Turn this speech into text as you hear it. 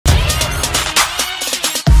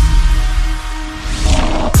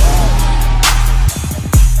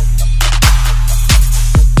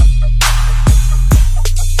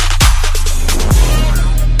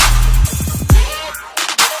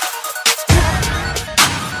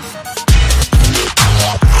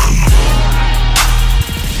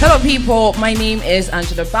What up, people? My name is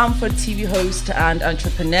Angela Bamford, TV host and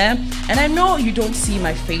entrepreneur, and I know you don't see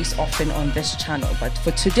my face often on this channel, but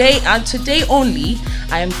for today and today only,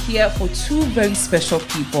 I am here for two very special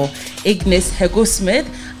people, Ignis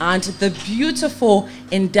Hego-Smith and the beautiful,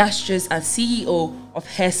 industrious and CEO of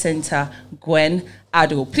Hair Senta, Gwen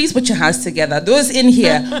Addo. Please put your hands together. Those in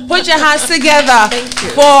here, put your hands together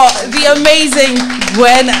for the amazing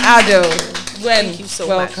Gwen Addo. Gwen, thank you so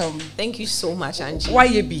welcome. Much. Thank you so much, Angie. Why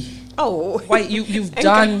you be? Oh, why you've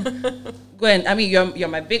done? Gwen, I mean, you're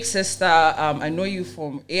my big sister. I know you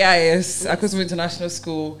from AIS, Akosombo International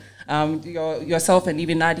School. Yourself and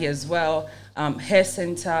even Nadia as well. Hair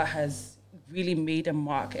Senta has really made a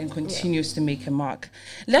mark and continues to make a mark.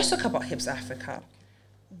 Let's talk about Hips Africa.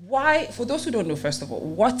 Why, for those who don't know, first of all,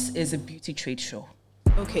 what is a beauty trade show?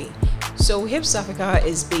 Okay, so Hips Africa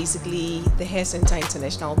is basically the Hair Senta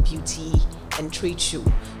International Beauty and Trade Show.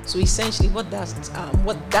 So essentially what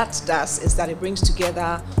that does is that it brings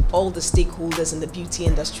together all the stakeholders in the beauty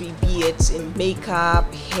industry, be it in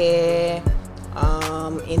makeup, hair,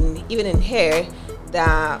 even in hair,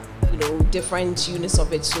 that different units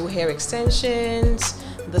of it. So hair extensions,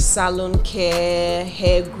 the salon care,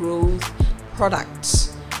 hair growth,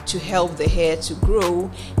 products to help the hair to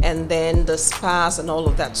grow, and then the spas and all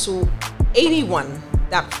of that. So anyone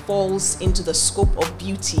that falls into the scope of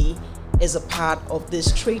beauty is a part of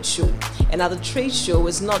this trade show. And now the trade show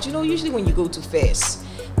is not, usually when you go to fairs,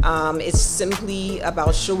 it's simply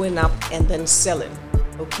about showing up and then selling.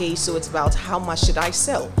 Okay, so it's about how much should I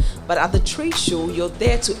sell? But at the trade show, you're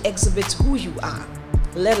there to exhibit who you are.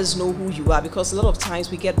 Let us know who you are, because a lot of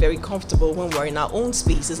times we get very comfortable when we're in our own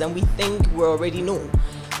spaces and we think we're already known.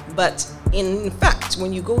 But in fact,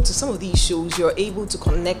 when you go to some of these shows, you're able to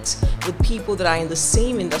connect with people that are in the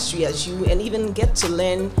same industry as you and even get to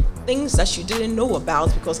learn things that you didn't know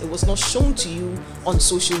about because it was not shown to you on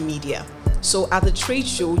social media. So at the trade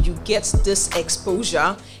show, you get this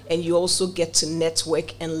exposure and you also get to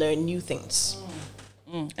network and learn new things.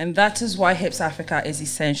 And that is why Hips Africa is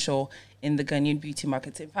essential in the Ghanaian beauty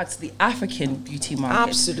market. In fact, the African beauty market.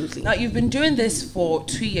 Absolutely. Now, you've been doing this for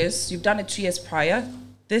 2 years. You've done it 2 years prior.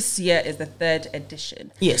 This year is the 3rd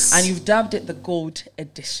edition. Yes. And you've dubbed it the Gold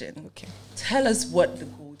Edition. Okay. Tell us what the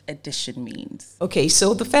Gold Edition means. Okay,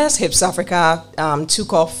 so the first Hips Africa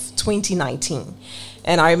took off 2019.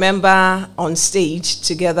 And I remember on stage,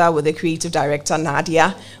 together with the creative director,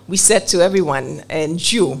 Nadia, we said to everyone, and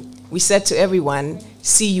Joe, we said to everyone,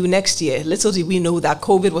 see you next year. Little did we know that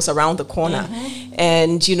COVID was around the corner.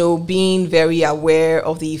 And, being very aware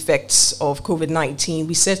of the effects of COVID-19,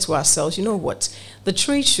 we said to ourselves, you know what? The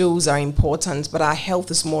trade shows are important, but our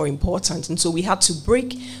health is more important. And so we had to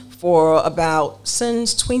break for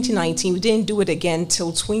since 2019. We didn't do it again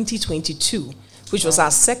till 2022, which was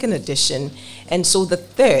our 2nd edition. And so the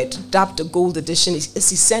 3rd, dubbed the Gold Edition, is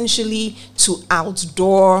essentially to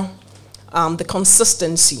outdoor the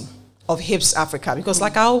consistency of Hips Africa. Because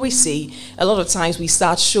like I always say, a lot of times we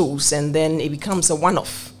start shows and then it becomes a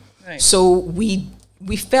one-off. Right. So we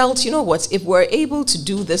felt, you know what, if we're able to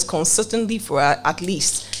do this consistently for at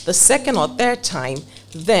least the 2nd or 3rd time,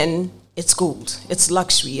 then it's gold. It's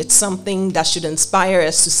luxury. It's something that should inspire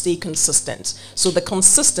us to stay consistent. So the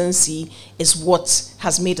consistency is what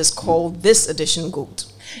has made us call this edition gold.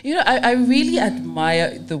 I really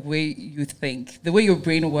admire the way you think. The way your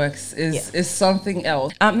brain works is something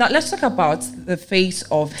else. Now, let's talk about the face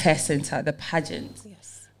of Hair Senta, the pageant.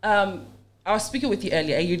 Yes. I was speaking with you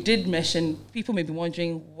earlier, and you did mention people may be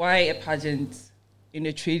wondering why a pageant in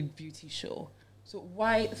a trade beauty show. So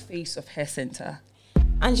why the face of Hair Senta?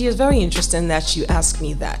 Angie, it's very interesting that you ask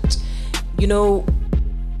me that.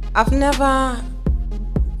 I've never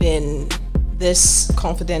been this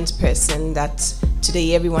confident person that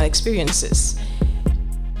today everyone experiences.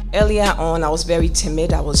 Earlier on, I was very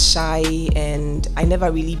timid, I was shy, and I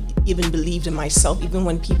never really even believed in myself, even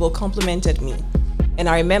when people complimented me. And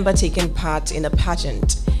I remember taking part in a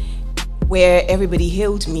pageant where everybody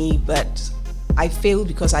hailed me, but I failed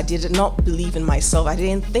because I did not believe in myself. I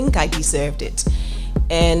didn't think I deserved it.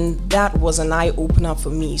 And that was an eye-opener for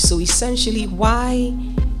me. So essentially, why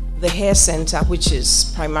the Hair Senta, which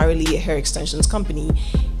is primarily a hair extensions company,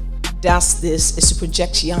 does this is to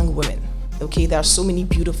project young women. Okay, there are so many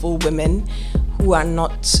beautiful women who are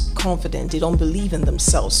not confident. They don't believe in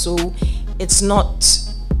themselves. So it's not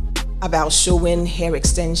about showing hair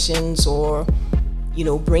extensions or,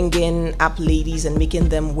 bringing up ladies and making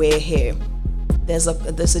them wear hair. There's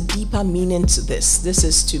a deeper meaning to this. This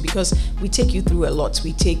is because we take you through a lot.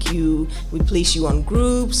 We place you on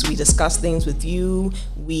groups, we discuss things with you,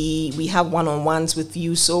 We have one-on-ones with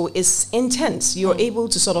you, so it's intense. You're able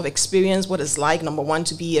to sort of experience what it's like, number one,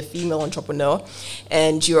 to be a female entrepreneur,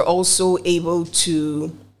 and you're also able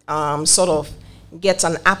to sort of get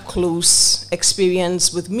an up-close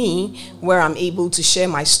experience with me where I'm able to share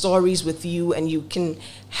my stories with you, and you can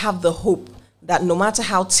have the hope that no matter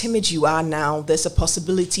how timid you are now, there's a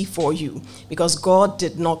possibility for you, because God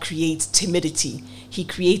did not create timidity. He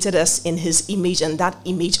created us in his image, and that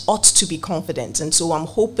image ought to be confident. And so I'm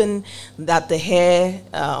hoping that the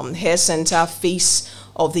Hair Center Face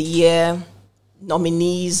of the Year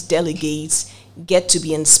nominees, delegates, get to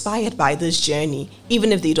be inspired by this journey.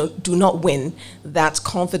 Even if they do not win, that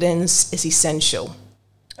confidence is essential.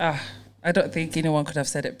 I don't think anyone could have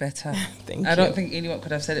said it better. Thank you. I don't think anyone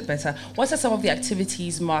could have said it better. What are some of the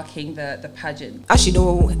activities marking the pageant? As you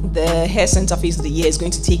know, the Hair Center Face of the Year is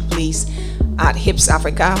going to take place at Hips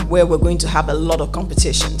Africa, where we're going to have a lot of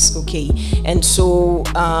competitions, okay? And so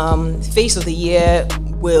Face of the Year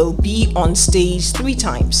will be on stage 3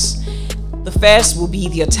 times. The first will be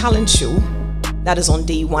their talent show. That is on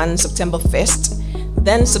day 1, September 1st.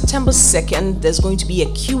 Then September 2nd, there's going to be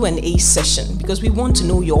a Q&A session, because we want to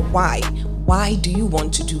know your why. Why do you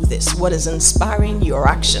want to do this? What is inspiring your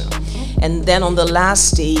action? And then on the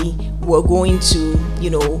last day, we're going to,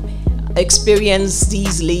 experience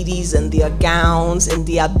these ladies and their gowns and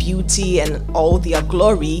their beauty and all their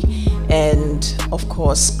glory, and of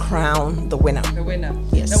course, crown the winner. The winner.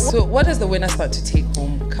 Yes. Now, so what does the winner start to take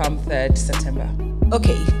home come 3rd September?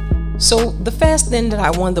 Okay. So the first thing that I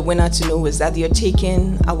want the winner to know is that you're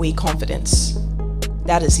taking away confidence.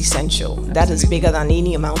 That is essential. Absolutely. That is bigger than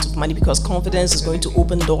any amount of money, because confidence is going to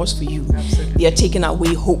open doors for you. Absolutely. You're taking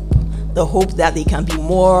away hope, the hope that they can be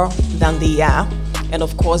more than they are. And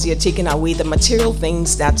of course, you're taking away the material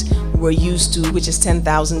things that we're used to, which is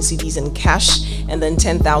 10,000 cedis in cash, and then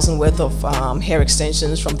 10,000 worth of hair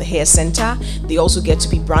extensions from the Hair Center. They also get to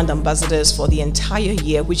be brand ambassadors for the entire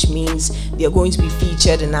year, which means they're going to be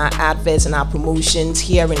featured in our adverts and our promotions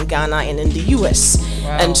here in Ghana and in the US.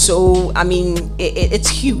 Wow. And so, I mean, it's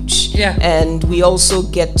huge. Yeah. And we also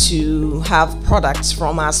get to have products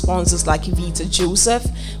from our sponsors like Vita Joseph.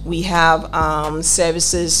 We have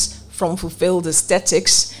services from Fulfilled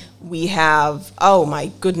Aesthetics. We have, oh my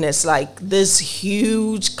goodness, like this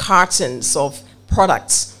huge cartons of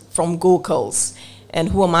products from Gokals. And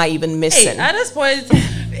who am I even missing? Hey, at this point,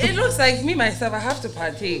 it looks like me, myself, I have to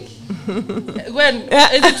partake. Gwen, is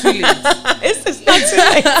it too late? It's not too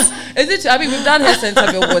late. Is it? I mean, we've done Hair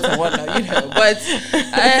Center billboards and whatnot, but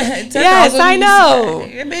yes, I know.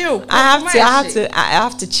 I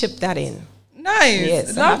have to chip that in. Nice,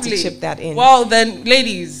 yes, lovely. I have to chip that in. Well, then,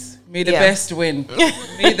 ladies, may the best win.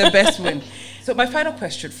 May the best win. So my final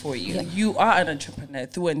question for you. Yeah. You are an entrepreneur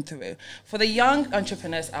through and through. For the young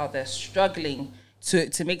entrepreneurs out there struggling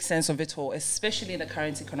to make sense of it all, especially in the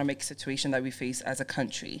current economic situation that we face as a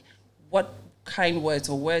country, what kind words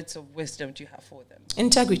or words of wisdom do you have for them?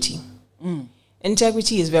 Integrity.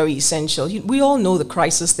 Integrity is very essential. We all know the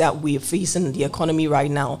crisis that we are facing in the economy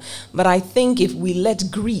right now. But I think if we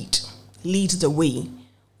let greed lead the way,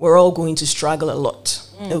 we're all going to struggle a lot.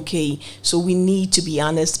 Okay, so we need to be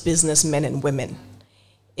honest businessmen and women.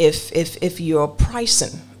 If you're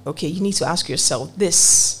pricing, okay, you need to ask yourself,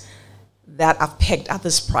 this that I've pegged at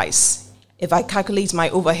this price, if I calculate my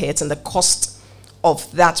overheads and the cost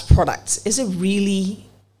of that product, is it really,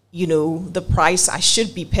 the price I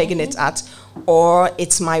should be pegging it at, or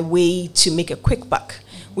it's my way to make a quick buck?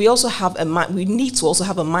 We also have we need to also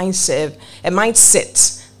have a mindset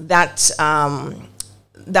that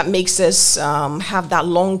that makes us have that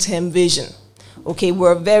long-term vision. Okay,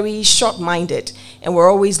 we're very short-minded, and we're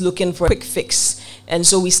always looking for a quick fix. And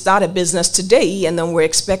so we start a business today, and then we're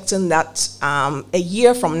expecting that a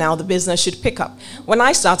year from now, the business should pick up. When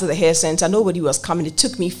I started the Hair Center, nobody was coming. It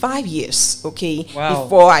took me 5 years, okay, wow,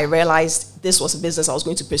 before I realized this was a business I was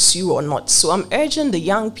going to pursue or not. So I'm urging the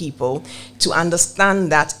young people to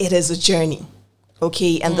understand that it is a journey.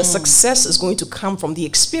 Okay, and the success is going to come from the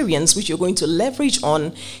experience which you're going to leverage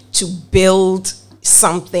on to build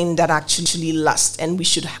something that actually lasts. And we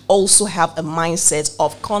should also have a mindset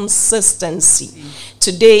of consistency.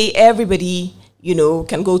 Today, everybody,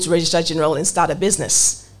 can go to Register General and start a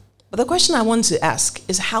business. But the question I want to ask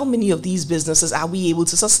is, how many of these businesses are we able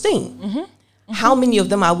to sustain? How many of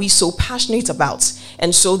them are we so passionate about?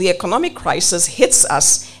 And so the economic crisis hits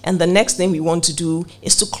us, and the next thing we want to do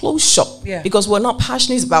is to close shop. Yeah. Because we're not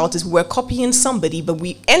passionate about it. We're copying somebody, but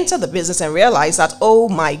we enter the business and realize that, oh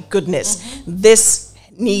my goodness, this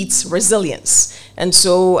needs resilience. And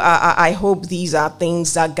so I hope these are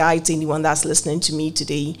things that guide anyone that's listening to me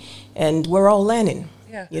today. And we're all learning.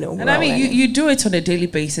 Yeah. You know, and I mean, you do it on a daily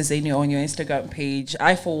basis on your Instagram page.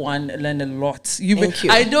 I, for one, learn a lot. Thank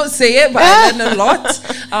you. I don't say it, but I learn a lot.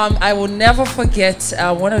 I will never forget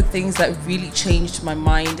one of the things that really changed my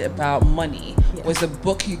mind about money was a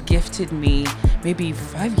book you gifted me maybe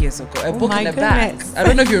 5 years ago. A book in a bag. I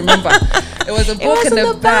don't know if you remember. It was a book in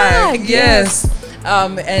a bag. Yes.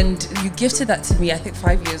 And you gifted that to me, I think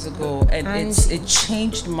 5 years ago, and it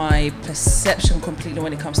changed my perception completely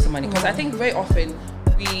when it comes to money. Because I think very often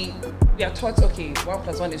we are taught, okay,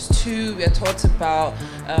 1 + 1 is 2. We are taught about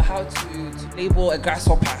how to label a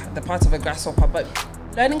grasshopper, the parts of a grasshopper. But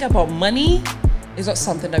learning about money is not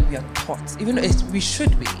something that we are taught, even though we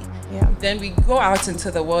should be. Yeah. Then we go out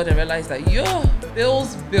into the world and realize that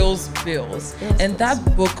bills. And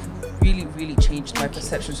that book really changed my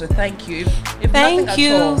perception. So thank you. Thank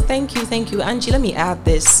you. Angie, let me add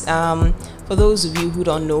this. For those of you who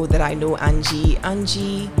don't know that I know Angie,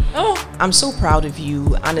 I'm so proud of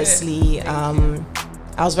you, honestly.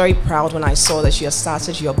 I was very proud when I saw that you had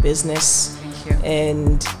started your business. Thank you.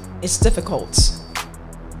 And it's difficult,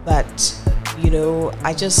 but you know,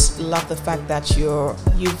 I just love the fact that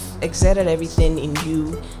you've exerted everything in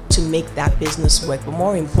you to make that business work. But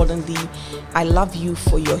more importantly, I love you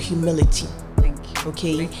for your humility. Thank you.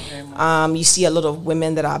 Okay. Thank you very much. You see a lot of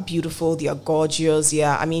women that are beautiful, they are gorgeous.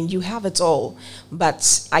 Yeah, I mean, you have it all.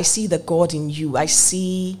 But I see the God in you. I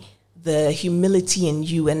see the humility in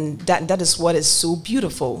you, and that is what is so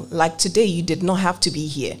beautiful. Like today, you did not have to be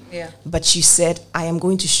here, but you said, I am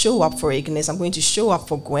going to show up for Ignis, I'm going to show up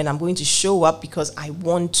for Gwen, I'm going to show up because I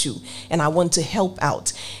want to, and I want to help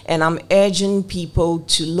out. And I'm urging people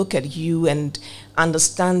to look at you and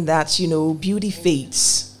understand that, you know, beauty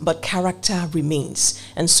fades, but character remains.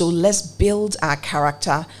 And so let's build our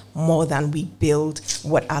character more than we build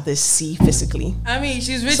what others see physically. I mean,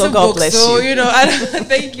 she's written so God books, bless so you. You know,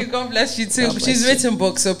 thank you. God bless you too. She's written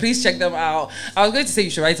books, so please check them out. I was going to say you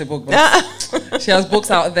should write a book, but she has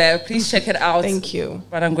books out there. Please check it out. Thank you.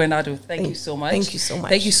 Madam Gwen Addo, thank you so much. Thank you so much.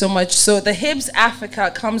 Thank you so much. So the Hibs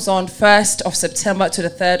Africa comes on 1st of September to the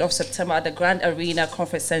 3rd of September at the Grand Arena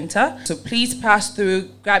Conference Center. So please pass through,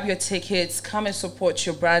 grab your tickets, come and support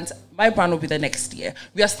your brands. My brand will be there next year.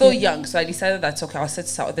 We are still young, so I decided that's okay. I'll set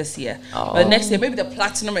this out this year. But next year, maybe the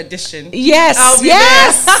platinum edition. Yes, I'll be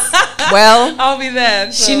there. Well, I'll be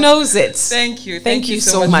there. So. She knows it. Thank you. Thank you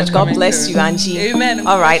so much. God bless you, Angie. Amen.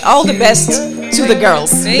 All right. All the best to the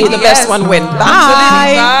girls. May the best one win.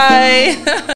 Bye. Bye.